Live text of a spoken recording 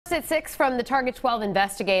First at 6 from the Target 12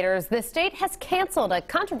 investigators, the state has canceled a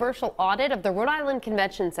controversial audit of the Rhode Island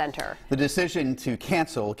Convention Center. The decision to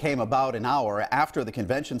cancel came about an hour after the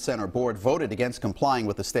Convention Center board voted against complying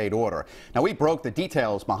with the state order. Now, we broke the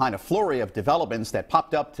details behind a flurry of developments that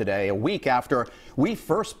popped up today, a week after we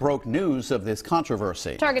first broke news of this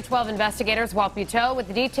controversy. Target 12 investigators Walt Buteau with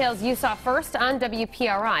the details you saw first on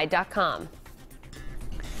WPRI.com.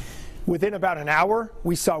 Within about an hour,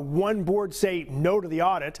 we saw one board say no to the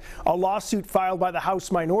audit, a lawsuit filed by the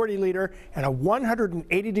House Minority Leader, and a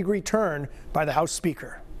 180-degree turn by the House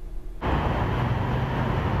Speaker.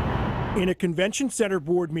 In a Convention Center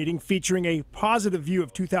board meeting featuring a positive view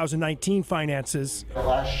of 2019 finances, the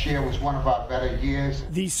last year was one of our better years.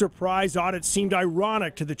 The surprise audit seemed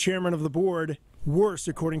ironic to the chairman of the board, worse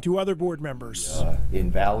according to other board members.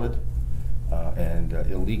 Invalid and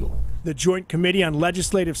illegal. The Joint Committee on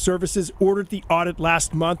Legislative Services ordered the audit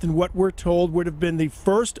last month in what we're told would have been the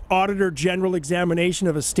first Auditor General examination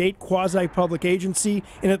of a state quasi-public agency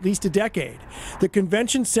in at least a decade. The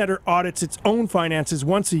Convention Center audits its own finances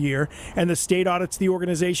once a year, and the state audits the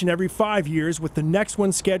organization every 5 years, with the next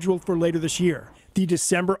one scheduled for later this year. The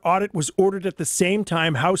December audit was ordered at the same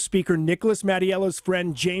time House Speaker Nicholas Mattiello's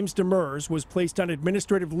friend James Demers was placed on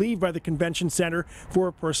administrative leave by the Convention Center for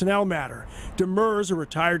a personnel matter. Demers, a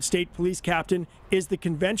retired state police captain, is the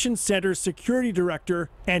Convention Center's security director,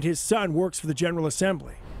 and his son works for the General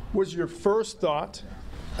Assembly. Was your first thought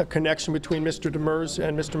a connection between Mr. Demers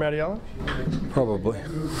and Mr. Mattiello? Probably.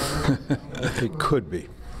 It could be.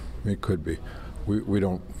 It could be. We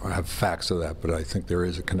don't have facts of that, but I think there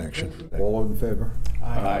is a connection. All in favor?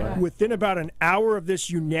 Aye. Within about an hour of this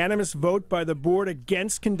unanimous vote by the board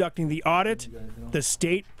against conducting the audit, the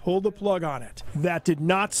state pulled the plug on it. That did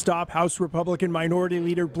not stop House Republican Minority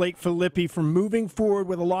Leader Blake Filippi from moving forward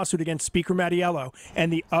with a lawsuit against Speaker Mattiello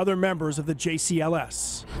and the other members of the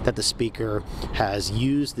JCLS. That the Speaker has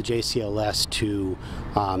used the JCLS to,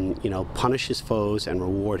 punish his foes and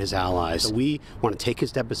reward his allies. So we want to take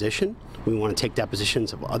his deposition. We want to take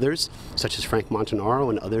depositions of others, such as Frank Montanaro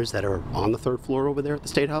and others that are on the third floor over there at the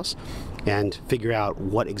State House, and figure out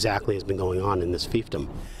what exactly has been going on in this fiefdom.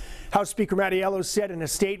 House Speaker Mattiello said in a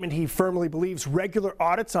statement he firmly believes regular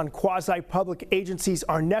audits on quasi-public agencies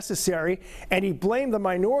are necessary, and he blamed the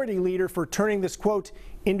Minority Leader for turning this, quote,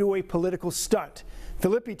 into a political stunt.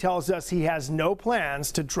 Filippi tells us he has no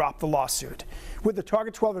plans to drop the lawsuit. With the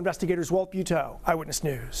Target 12 investigators, Walt Buteau, Eyewitness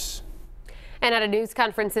News. And at a news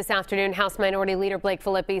conference this afternoon, House Minority Leader Blake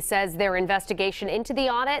Filippi says their investigation into the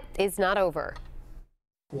audit is not over.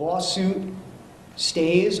 Lawsuit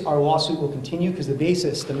stays. Our lawsuit will continue because the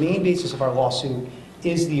main basis of our lawsuit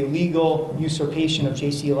is the illegal usurpation of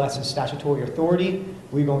JCLS's statutory authority.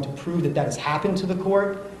 We're going to prove that that has happened to the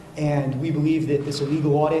court, and we believe that this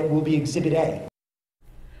illegal audit will be Exhibit A.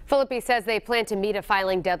 Filippi says they plan to meet a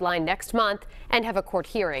filing deadline next month and have a court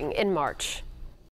hearing in March.